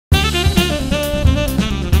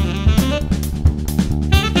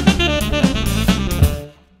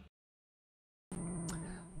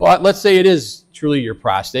But let's say it is truly your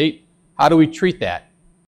prostate. How do we treat that?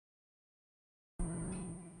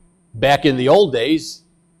 Back in the old days,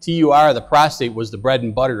 TUR of the prostate was the bread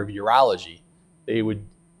and butter of urology.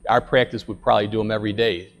 Our practice would probably do them every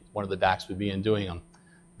day. One of the docs would be in doing them.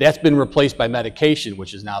 That's been replaced by medication,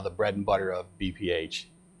 which is now the bread and butter of BPH.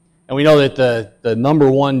 And we know that the number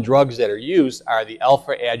one drugs that are used are the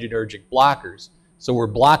alpha adrenergic blockers. So we're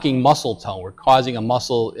blocking muscle tone. We're causing a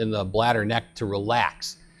muscle in the bladder neck to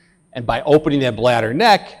relax. And by opening that bladder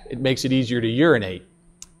neck, it makes it easier to urinate.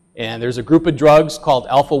 And there's a group of drugs called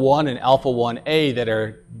alpha-1 and alpha-1A that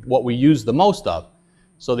are what we use the most of.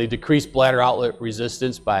 So they decrease bladder outlet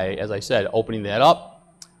resistance by, as I said, opening that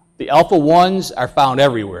up. The alpha-1s are found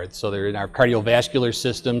everywhere. So they're in our cardiovascular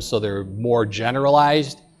system, so they're more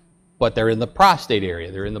generalized, but they're in the prostate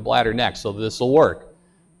area. They're in the bladder neck, so this will work.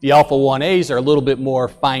 The alpha-1As are a little bit more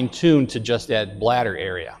fine-tuned to just that bladder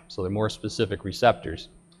area, so they're more specific receptors.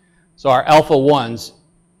 So our alpha-1s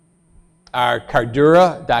are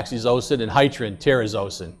Cardura, doxazosin, and Hytrin,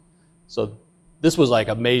 terazosin. So this was like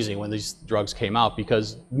amazing when these drugs came out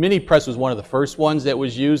because mini-press was one of the first ones that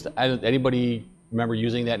was used. Anybody remember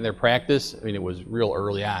using that in their practice? I mean, it was real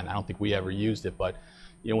early on. I don't think we ever used it, but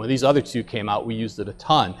you know, when these other two came out, we used it a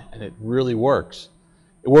ton, and it really works.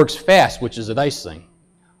 It works fast, which is a nice thing.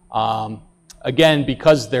 Again,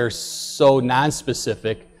 because they're so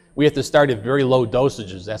non-specific, we have to start at very low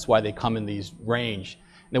dosages. That's why they come in these range.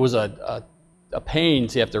 And it was a pain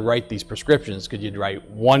to have to write these prescriptions because you'd write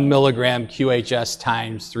 1 milligram QHS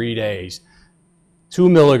times 3 days, 2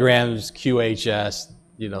 milligrams QHS,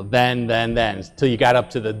 you know, then, until you got up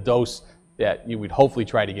to the dose that you would hopefully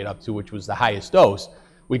try to get up to, which was the highest dose.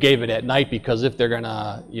 We gave it at night because if they're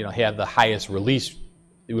gonna, you know, have the highest release,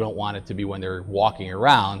 we don't want it to be when they're walking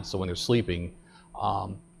around, so when they're sleeping.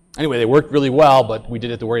 Anyway, they worked really well, but we did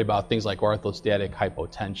have to worry about things like orthostatic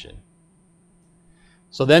hypotension.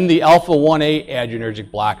 So then the alpha-1A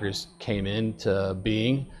adrenergic blockers came into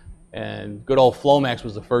being, and good old Flomax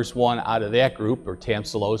was the first one out of that group, or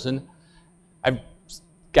tamsulosin. I've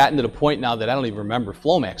gotten to the point now that I don't even remember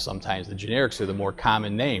Flomax sometimes. The generics are the more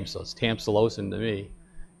common name, so it's tamsulosin to me.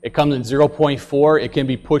 It comes in 0.4. It can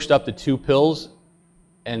be pushed up to 2 pills,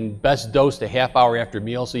 and best dosed a half hour after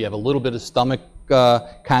meal, so you have a little bit of stomach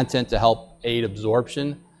content to help aid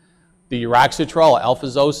absorption. The uroxetrol,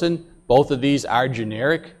 alphazosin, both of these are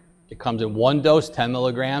generic. It comes in 1 dose, 10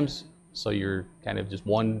 milligrams, so you're kind of just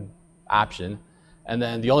one option. And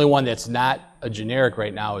then the only one that's not a generic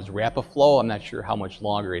right now is Rapaflo. I'm not sure how much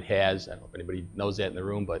longer it has. I don't know if anybody knows that in the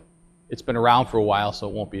room, but it's been around for a while, so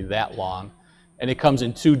it won't be that long. And it comes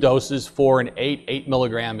in 2 doses, 4 and 8. 8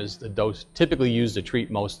 milligram is the dose typically used to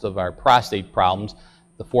treat most of our prostate problems.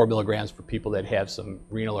 The 4 milligrams for people that have some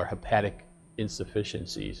renal or hepatic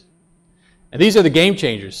insufficiencies. And these are the game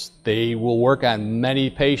changers. They will work on many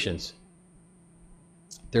patients.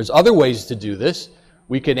 There's other ways to do this.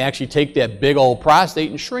 We can actually take that big old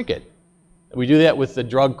prostate and shrink it. We do that with the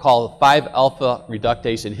drug called 5-alpha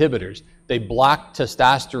reductase inhibitors. They block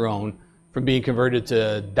testosterone from being converted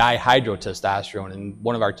to dihydrotestosterone. In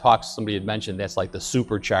one of our talks, somebody had mentioned that's like the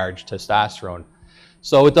supercharged testosterone.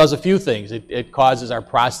 So it does a few things. It causes our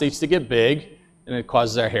prostates to get big, and it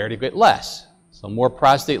causes our hair to get less. So more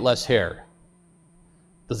prostate, less hair.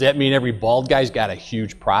 Does that mean every bald guy's got a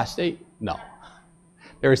huge prostate? No.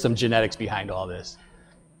 There is some genetics behind all this.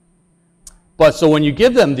 But so when you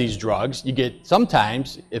give them these drugs, you get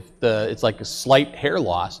sometimes, if it's like a slight hair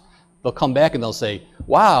loss, they'll come back and they'll say,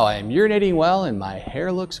 wow, I'm urinating well and my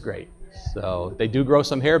hair looks great. So they do grow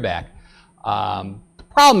some hair back.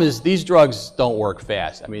 The problem is these drugs don't work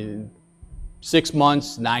fast. I mean, 6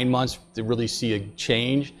 months, 9 months to really see a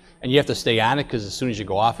change, and you have to stay on it because as soon as you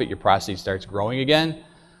go off it, your prostate starts growing again.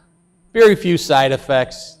 Very few side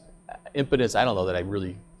effects. Impotence, I don't know that I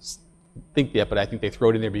really think that, but I think they throw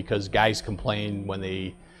it in there because guys complain when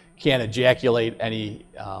they can't ejaculate any,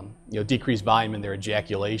 decreased volume in their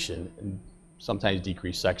ejaculation and sometimes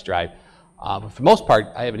decreased sex drive. But for the most part,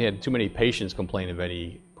 I haven't had too many patients complain of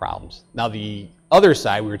any problems. Now the other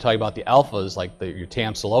side, we were talking about the alphas, like your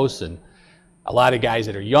tamsulosin. A lot of guys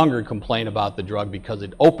that are younger complain about the drug because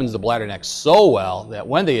it opens the bladder neck so well that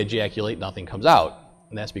when they ejaculate, nothing comes out.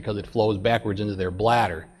 And that's because it flows backwards into their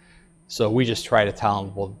bladder. So we just try to tell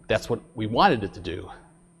them, well, that's what we wanted it to do.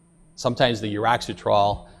 Sometimes the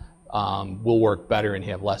uroxetrol will work better and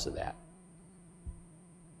have less of that.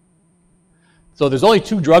 So there's only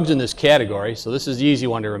 2 drugs in this category, so this is the easy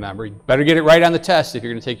one to remember. You better get it right on the test if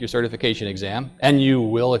you're going to take your certification exam, and you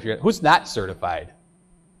will if you're... Who's not certified?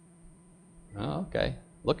 Oh, okay,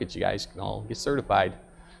 look at you guys, all get certified.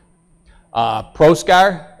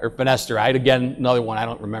 Proscar or finasteride, again, another one, I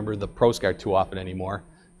don't remember the Proscar too often anymore.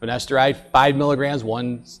 Finasteride, 5 milligrams,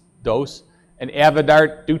 one dose. And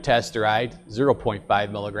Avodart dutasteride,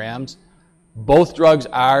 0.5 milligrams. Both drugs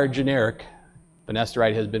are generic.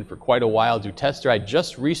 Finasteride has been for quite a while. Dutasteride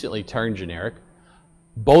just recently turned generic.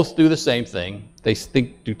 Both do the same thing. They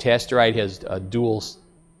think dutasteride has a dual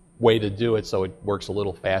way to do it, so it works a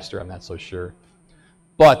little faster. I'm not so sure.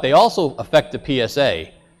 But they also affect the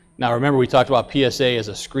PSA. Now remember, we talked about PSA as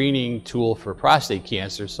a screening tool for prostate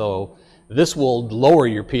cancer, so this will lower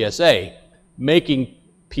your PSA, making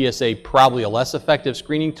PSA probably a less effective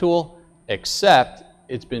screening tool, except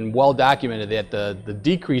it's been well documented that the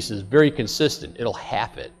decrease is very consistent. It'll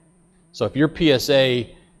half it. So if your PSA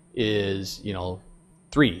is,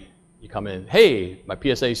 3, you come in, hey, my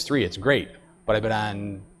PSA is 3, it's great, but I've been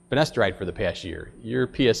on finasteride for the past year. Your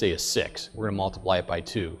PSA is 6. We're going to multiply it by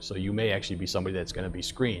 2. So you may actually be somebody that's going to be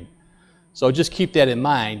screened. So just keep that in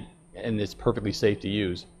mind, and it's perfectly safe to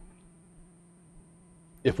use.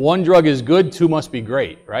 If one drug is good, 2 must be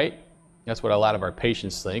great, right? That's what a lot of our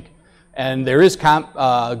patients think. And there is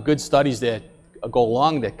good studies that go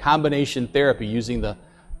along that combination therapy using the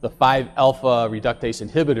 5-alpha reductase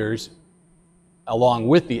inhibitors along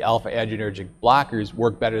with the alpha adrenergic blockers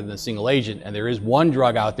work better than the single agent. And there is one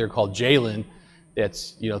drug out there called Jalin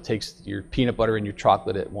that's, takes your peanut butter and your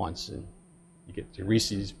chocolate at once, and you get your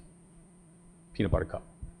Reese's peanut butter cup.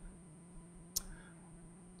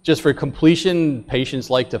 Just for completion, patients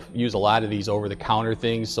like to use a lot of these over-the-counter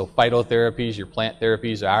things. So phytotherapies, your plant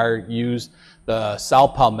therapies are used. The sal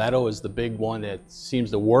palmetto is the big one that seems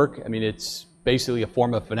to work. I mean, it's basically a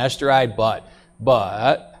form of finasteride, but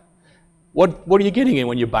what are you getting in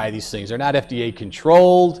when you buy these things? They're not FDA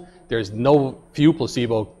controlled. There's few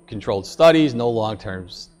placebo-controlled studies, no long-term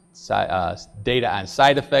data on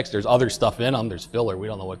side effects. There's other stuff in them. There's filler. We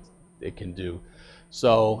don't know what it can do.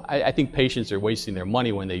 So I think patients are wasting their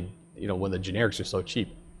money when they, when the generics are so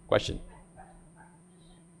cheap. Question?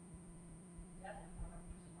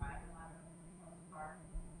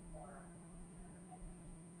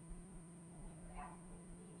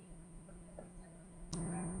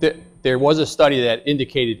 There was a study that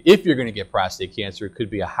indicated if you're going to get prostate cancer, it could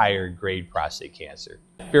be a higher grade prostate cancer.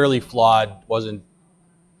 Fairly flawed. Wasn't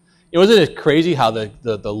it crazy how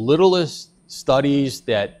the littlest studies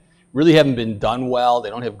that really haven't been done well, they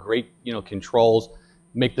don't have great, controls,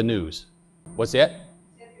 make the news. What's that?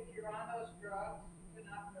 If you're on those drugs, you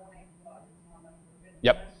cannot donate blood.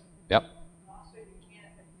 Yep.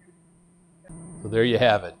 So there you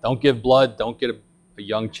have it. Don't give blood. Don't get a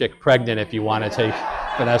young chick pregnant if you want to take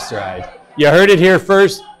finasteride. You heard it here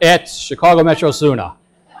first at Chicago Metro SUNA. All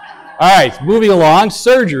right, moving along.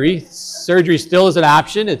 Surgery. Surgery still is an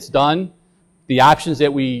option. It's done. The options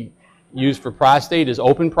that we use for prostate is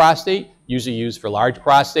open prostate, usually used for large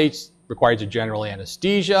prostates, requires a general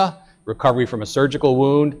anesthesia, recovery from a surgical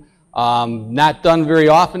wound. Not done very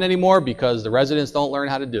often anymore because the residents don't learn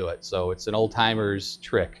how to do it, so it's an old-timer's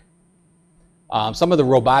trick. Some of the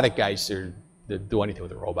robotic guys do anything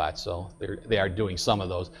with the robots, so they are doing some of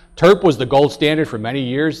those. TURP was the gold standard for many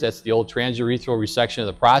years. That's the old transurethral resection of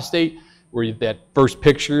the prostate, where that first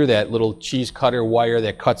picture, that little cheese cutter wire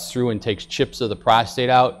that cuts through and takes chips of the prostate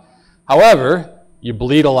out. However, you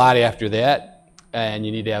bleed a lot after that, and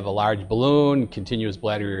you need to have a large balloon, continuous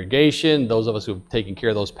bladder irrigation. Those of us who have taken care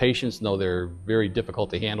of those patients know they're very difficult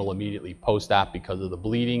to handle immediately post-op because of the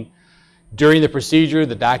bleeding. During the procedure,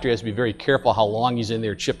 the doctor has to be very careful how long he's in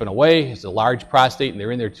there chipping away. It's a large prostate and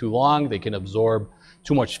they're in there too long. They can absorb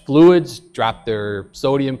too much fluids, drop their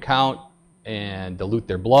sodium count, and dilute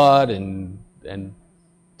their blood, and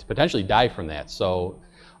potentially die from that. So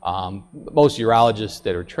most urologists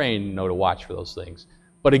that are trained know to watch for those things.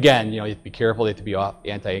 But again, you have to be careful. They have to be off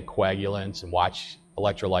anticoagulants and watch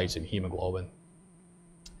electrolytes and hemoglobin.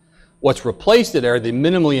 What's replaced it are the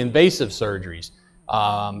minimally invasive surgeries.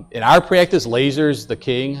 In our practice, laser's the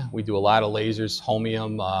king. We do a lot of lasers,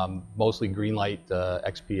 holmium, mostly green light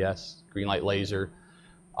XPS, green light laser.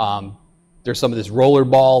 There's some of this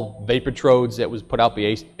rollerball vapotrodes that was put out by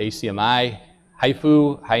ACMI.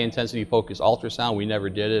 HIFU, high intensity focused ultrasound, we never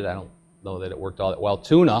did it. I don't know that it worked all that well.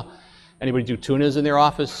 TUNA, anybody do TUNAs in their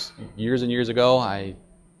office years and years ago? I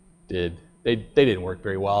did. They didn't work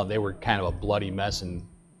very well. They were kind of a bloody mess, and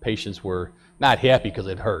patients were not happy because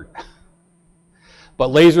it hurt. But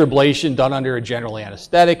laser ablation done under a general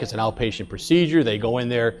anesthetic, it's an outpatient procedure. They go in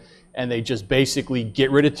there and they just basically get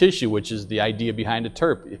rid of tissue, which is the idea behind a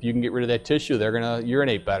TURP. If you can get rid of that tissue, they're going to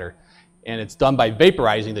urinate better. And it's done by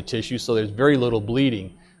vaporizing the tissue, so there's very little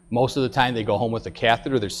bleeding. Most of the time they go home with a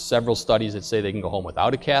catheter. There's several studies that say they can go home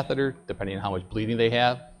without a catheter, depending on how much bleeding they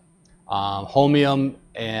have. Homium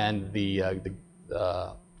and the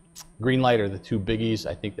green light are the two biggies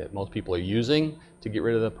I think that most people are using to get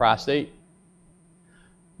rid of the prostate.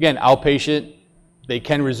 Again, outpatient, they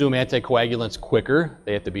can resume anticoagulants quicker.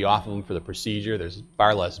 They have to be off of them for the procedure. There's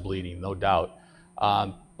far less bleeding, no doubt.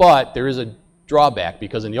 But there is a drawback,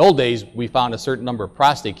 because in the old days, we found a certain number of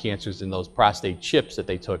prostate cancers in those prostate chips that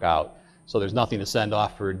they took out. So there's nothing to send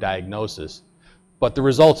off for diagnosis. But the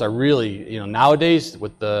results are really, nowadays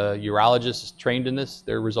with the urologists trained in this,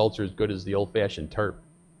 their results are as good as the old-fashioned TURP.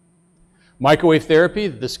 Microwave therapy,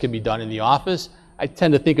 this can be done in the office. I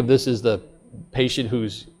tend to think of this as the patient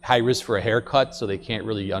who's high risk for a haircut, so they can't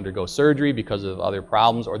really undergo surgery because of other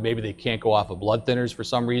problems, or maybe they can't go off of blood thinners for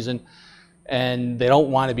some reason, and they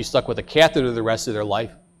don't want to be stuck with a catheter the rest of their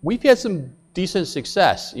life. We've had some decent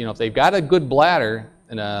success. If they've got a good bladder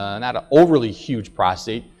and not an overly huge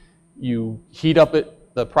prostate, you heat up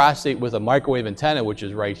the prostate with a microwave antenna, which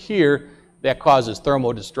is right here. That causes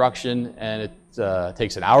thermodestruction, and it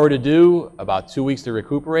takes an hour to do, about 2 weeks to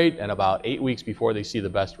recuperate, and about 8 weeks before they see the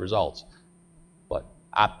best results. But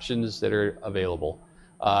options that are available.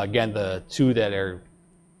 Again, the two that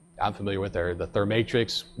I'm familiar with are the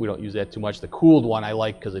Thermatrix. We don't use that too much. The cooled one I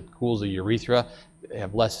like because it cools the urethra. They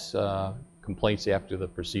have less complaints after the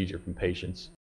procedure from patients.